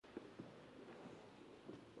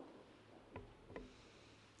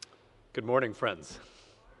Good morning, friends.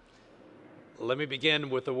 Let me begin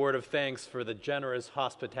with a word of thanks for the generous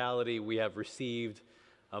hospitality we have received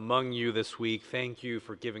among you this week. Thank you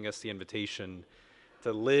for giving us the invitation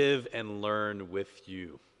to live and learn with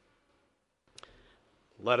you.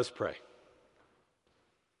 Let us pray.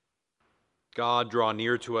 God, draw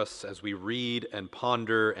near to us as we read and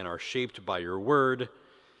ponder and are shaped by your word.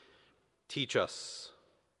 Teach us,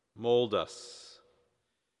 mold us,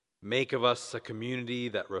 make of us a community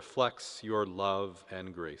that reflects your love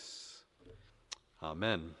and grace.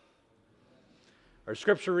 Amen. Our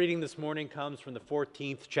scripture reading this morning comes from the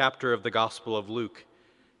 14th chapter of the Gospel of Luke,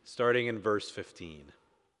 starting in verse 15.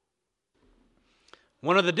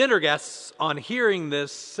 One of the dinner guests, on hearing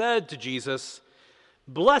this, said to Jesus,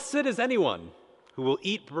 "Blessed is anyone who will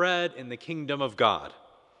eat bread in the kingdom of God."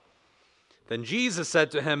 Then Jesus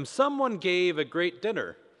said to him, "Someone gave a great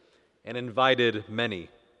dinner and invited many.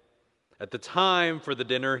 At the time for the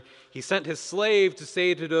dinner, he sent his slave to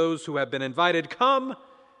say to those who have been invited, 'Come,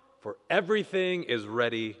 for everything is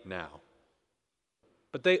ready now.'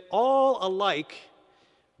 But they all alike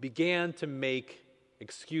began to make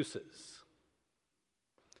excuses.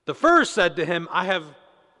 The first said to him, 'I have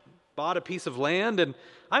bought a piece of land and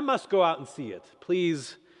I must go out and see it.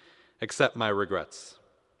 Please accept my regrets.'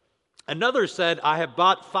 Another said, 'I have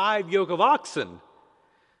bought 5 yoke of oxen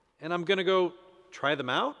and I'm going to go try them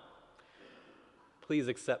out. Please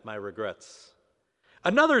accept my regrets.'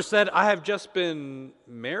 Another said, 'I have just been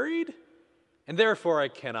married, and therefore I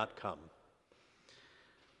cannot come.'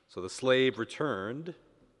 So the slave returned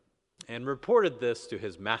and reported this to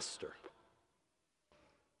his master.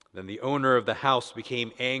 Then the owner of the house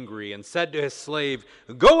became angry and said to his slave,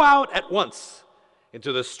 'Go out at once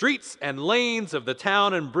into the streets and lanes of the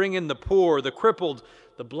town and bring in the poor, the crippled,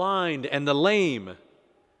 the blind, and the lame.'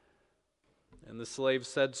 And the slave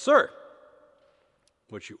said, 'Sir,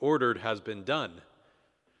 what you ordered has been done,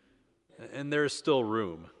 and there is still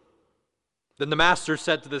room.' Then the master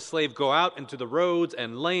said to the slave, 'Go out into the roads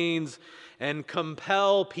and lanes and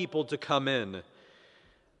compel people to come in,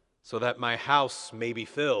 so that my house may be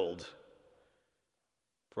filled.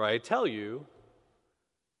 For I tell you,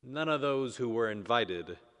 none of those who were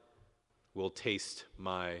invited will taste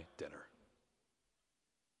my dinner.'"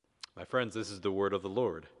 My friends, this is the word of the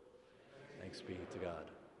Lord. Thanks be to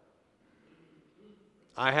God.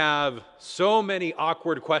 I have so many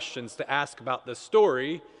awkward questions to ask about this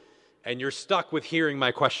story, and you're stuck with hearing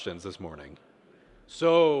my questions this morning.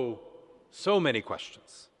 So many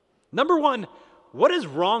questions. Number one, what is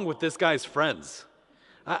wrong with this guy's friends?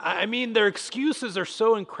 I mean, their excuses are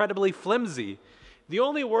so incredibly flimsy. The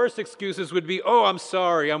only worst excuses would be, "Oh, I'm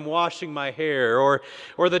sorry, I'm washing my hair,"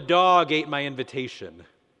 or "the dog ate my invitation."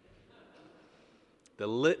 The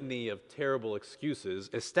litany of terrible excuses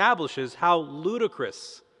establishes how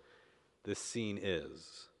ludicrous this scene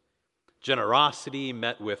is. Generosity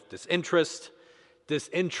met with disinterest,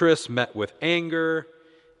 disinterest met with anger,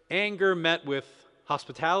 anger met with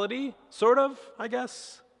hospitality, sort of, I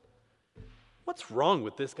guess. What's wrong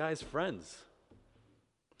with this guy's friends?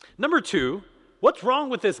 Number two, what's wrong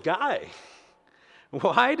with this guy?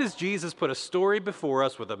 Why does Jesus put a story before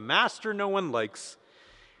us with a master no one likes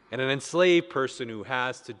and an enslaved person who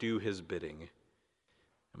has to do his bidding?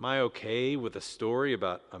 Am I okay with a story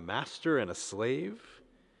about a master and a slave?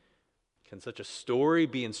 Can such a story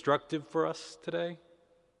be instructive for us today?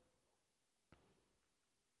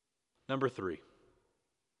 Number three,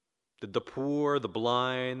 did the poor, the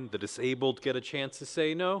blind, the disabled get a chance to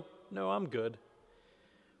say, no, I'm good"?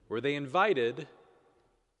 Were they invited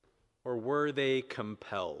or were they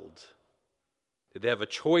compelled? Did they have a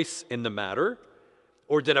choice in the matter?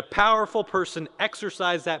 Or did a powerful person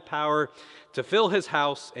exercise that power to fill his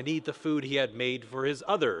house and eat the food he had made for his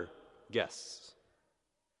other guests?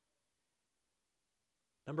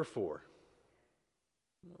 Number four,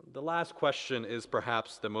 the last question is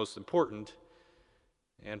perhaps the most important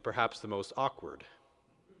and perhaps the most awkward.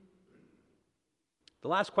 The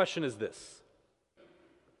last question is this: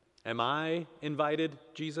 am I invited,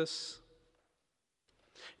 Jesus?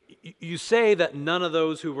 You say that none of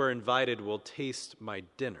those who were invited will taste my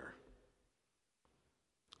dinner.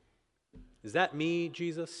 Is that me,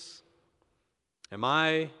 Jesus? Am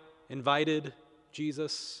I invited,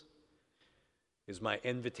 Jesus? Is my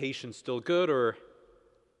invitation still good, or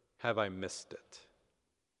have I missed it?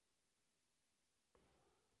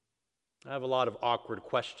 I have a lot of awkward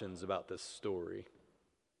questions about this story.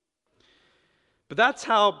 But that's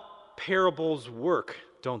how parables work,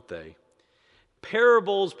 don't they?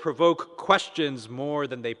 Parables provoke questions more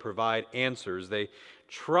than they provide answers. They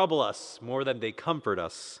trouble us more than they comfort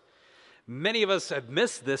us. Many of us have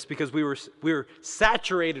missed this because we were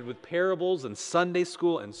saturated with parables and Sunday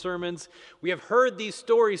school and sermons. We have heard these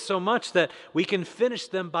stories so much that we can finish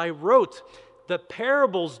them by rote. The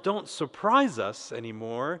parables don't surprise us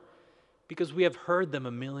anymore because we have heard them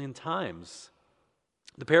a million times.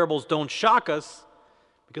 The parables don't shock us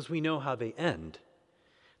because we know how they end.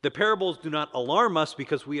 The parables do not alarm us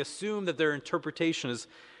because we assume that their interpretation is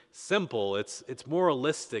simple, it's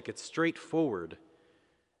moralistic, it's straightforward.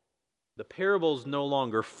 The parables no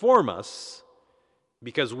longer form us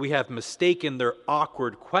because we have mistaken their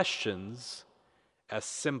awkward questions as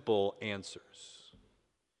simple answers.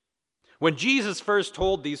 When Jesus first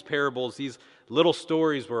told these parables, these little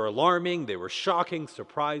stories were alarming, they were shocking,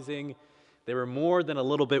 surprising, they were more than a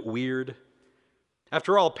little bit weird.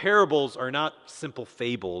 After all, parables are not simple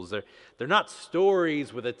fables. They're not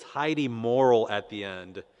stories with a tidy moral at the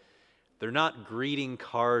end. They're not greeting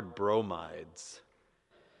card bromides.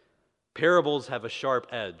 Parables have a sharp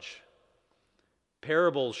edge.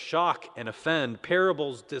 Parables shock and offend.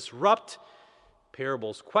 Parables disrupt.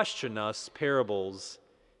 Parables question us. Parables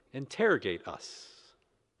interrogate us.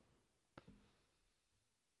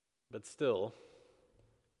 But still,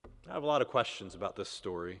 I have a lot of questions about this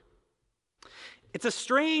story. It's a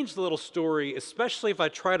strange little story, especially if I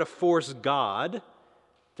try to force God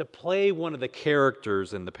to play one of the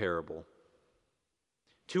characters in the parable.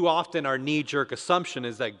 Too often our knee-jerk assumption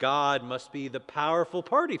is that God must be the powerful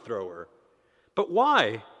party thrower. But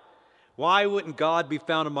why? Why wouldn't God be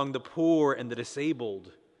found among the poor and the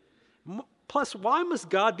disabled? Plus, why must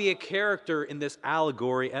God be a character in this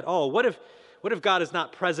allegory at all? What if God is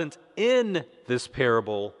not present in this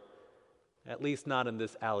parable, at least not in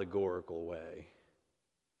this allegorical way?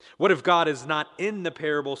 What if God is not in the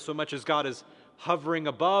parable so much as God is hovering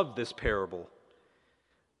above this parable?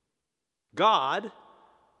 God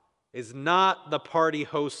is not the party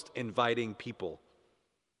host inviting people.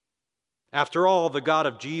 After all, the God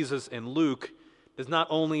of Jesus and Luke does not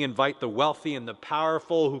only invite the wealthy and the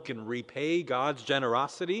powerful who can repay God's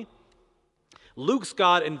generosity. Luke's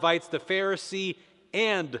God invites the Pharisee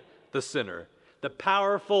and the sinner, the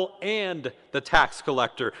powerful and the tax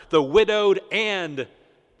collector, the widowed and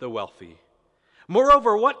the wealthy.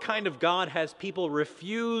 Moreover, what kind of God has people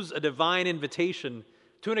refuse a divine invitation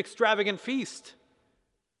to an extravagant feast?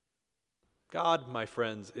 God, my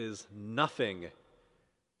friends, is nothing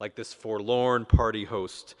like this forlorn party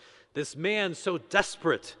host, this man so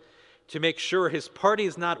desperate to make sure his party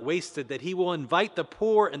is not wasted that he will invite the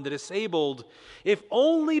poor and the disabled, if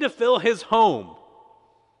only to fill his home,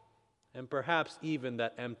 and perhaps even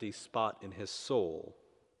that empty spot in his soul.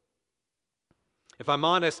 If I'm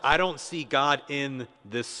honest, I don't see God in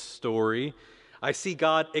this story. I see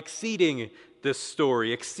God exceeding this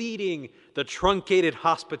story, exceeding the truncated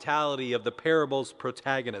hospitality of the parable's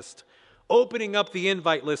protagonist, opening up the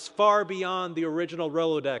invite list far beyond the original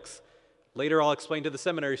Rolodex. Later I'll explain to the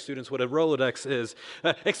seminary students what a Rolodex is.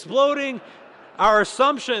 Exploding our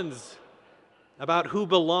assumptions about who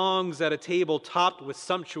belongs at a table topped with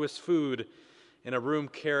sumptuous food in a room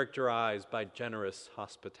characterized by generous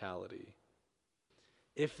hospitality.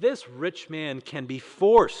 If this rich man can be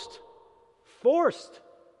forced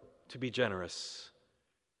to be generous,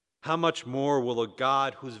 how much more will a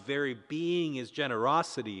God whose very being is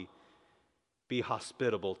generosity be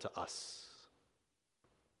hospitable to us?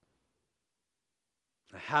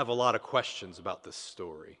 I have a lot of questions about this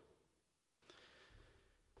story.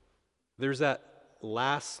 There's that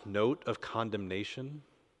last note of condemnation,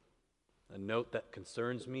 a note that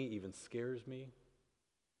concerns me, even scares me.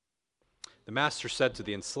 The master said to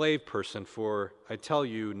the enslaved person, "For I tell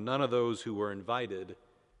you, none of those who were invited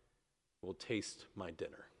will taste my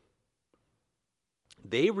dinner."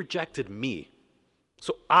 They rejected me,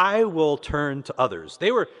 so I will turn to others.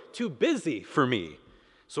 They were too busy for me,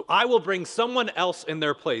 so I will bring someone else in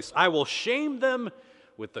their place. I will shame them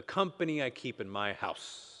with the company I keep in my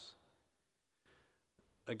house.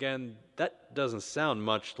 Again, that doesn't sound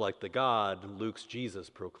much like the God Luke's Jesus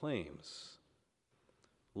proclaims.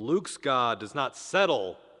 Luke's God does not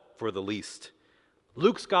settle for the least.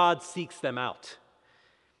 Luke's God seeks them out.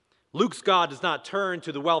 Luke's God does not turn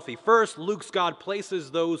to the wealthy first. Luke's God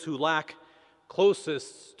places those who lack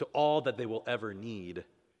closest to all that they will ever need.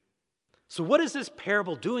 So what is this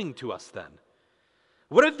parable doing to us then?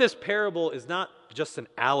 What if this parable is not just an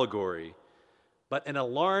allegory, but an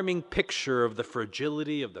alarming picture of the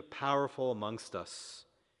fragility of the powerful amongst us?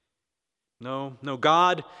 No,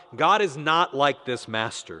 God is not like this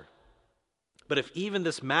master. But if even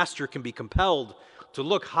this master can be compelled to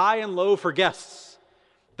look high and low for guests,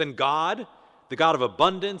 then God, the God of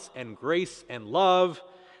abundance and grace and love,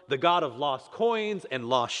 the God of lost coins and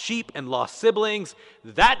lost sheep and lost siblings,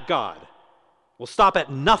 that God will stop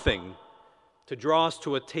at nothing to draw us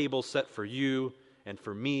to a table set for you and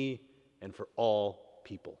for me and for all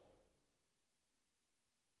people.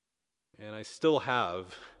 And I still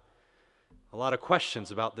have a lot of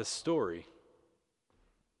questions about this story.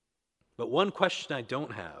 But one question I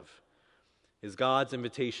don't have is God's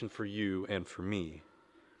invitation for you and for me.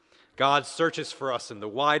 God searches for us in the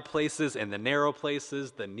wide places and the narrow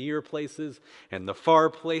places, the near places and the far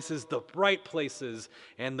places, the bright places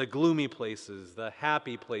and the gloomy places, the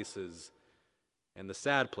happy places and the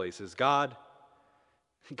sad places. God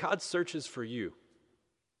searches for you.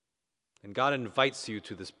 And God invites you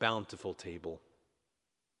to this bountiful table.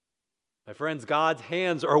 My friends, God's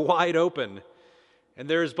hands are wide open. And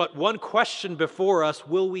there is but one question before us.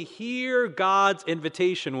 Will we hear God's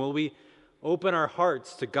invitation? Will we open our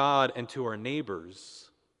hearts to God and to our neighbors?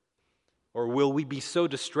 Or will we be so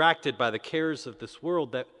distracted by the cares of this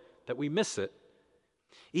world that we miss it?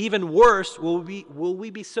 Even worse, will we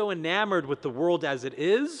be so enamored with the world as it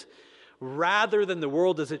is rather than the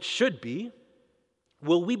world as it should be?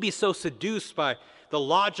 Will we be so seduced by the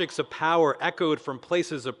logics of power echoed from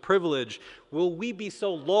places of privilege? Will we be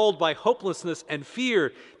so lulled by hopelessness and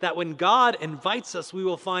fear that when God invites us, we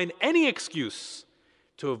will find any excuse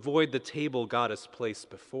to avoid the table God has placed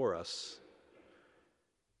before us?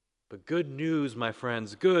 But good news, my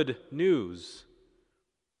friends, good news.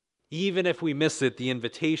 Even if we miss it, the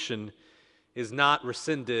invitation is not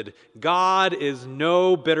rescinded. God is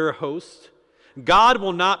no bitter host. God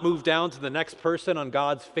will not move down to the next person on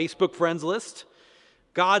God's Facebook friends list.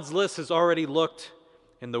 God's list has already looked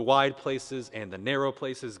in the wide places and the narrow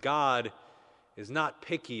places. God is not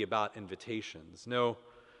picky about invitations. No,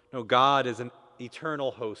 God is an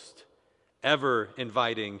eternal host, ever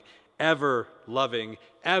inviting, ever loving,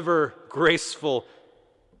 ever graceful,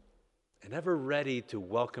 and ever ready to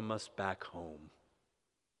welcome us back home.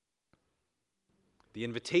 The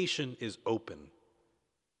invitation is open.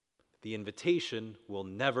 The invitation will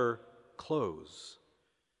never close.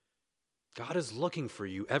 God is looking for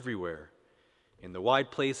you everywhere, in the wide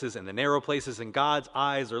places and the narrow places, and God's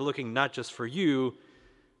eyes are looking not just for you,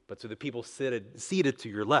 but to the people seated to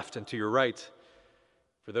your left and to your right,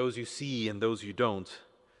 for those you see and those you don't,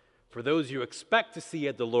 for those you expect to see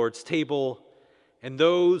at the Lord's table, and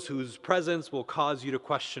those whose presence will cause you to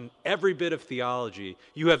question every bit of theology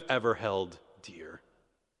you have ever held dear.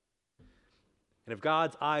 And if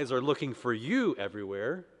God's eyes are looking for you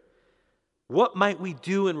everywhere, what might we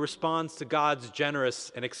do in response to God's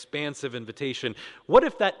generous and expansive invitation? What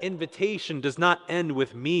if that invitation does not end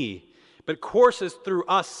with me, but courses through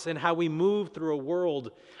us and how we move through a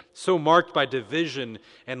world so marked by division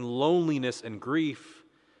and loneliness and grief,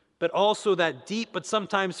 but also that deep but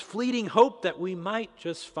sometimes fleeting hope that we might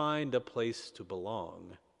just find a place to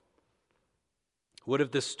belong? What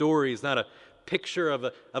if this story is not a picture of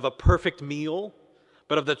a perfect meal,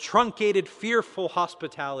 but of the truncated, fearful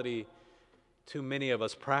hospitality too many of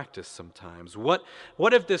us practice sometimes? What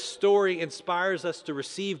if this story inspires us to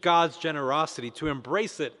receive God's generosity, to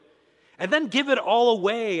embrace it, and then give it all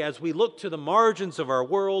away as we look to the margins of our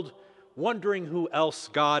world, wondering who else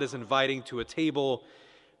God is inviting to a table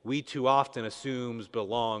we too often assume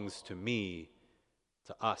belongs to me,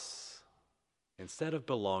 to us, instead of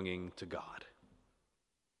belonging to God?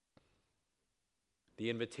 The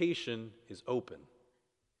invitation is open.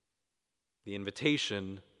 The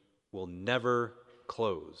invitation will never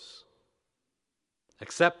close.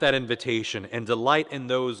 Accept that invitation and delight in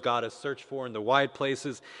those God has searched for in the wide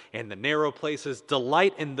places and the narrow places.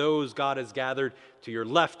 Delight in those God has gathered to your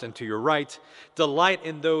left and to your right. Delight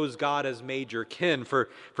in those God has made your kin, for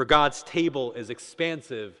God's table is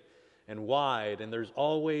expansive and wide, and there's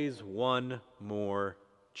always one more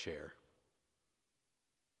chair.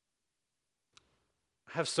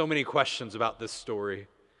 I have so many questions about this story.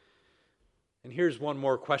 And here's one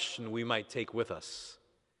more question we might take with us.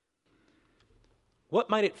 What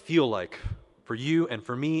might it feel like for you and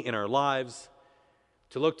for me in our lives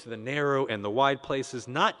to look to the narrow and the wide places,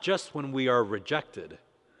 not just when we are rejected,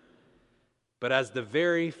 but as the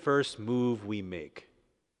very first move we make?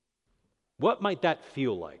 What might that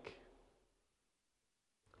feel like?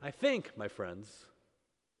 I think, my friends,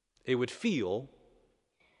 it would feel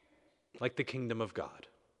like the kingdom of God.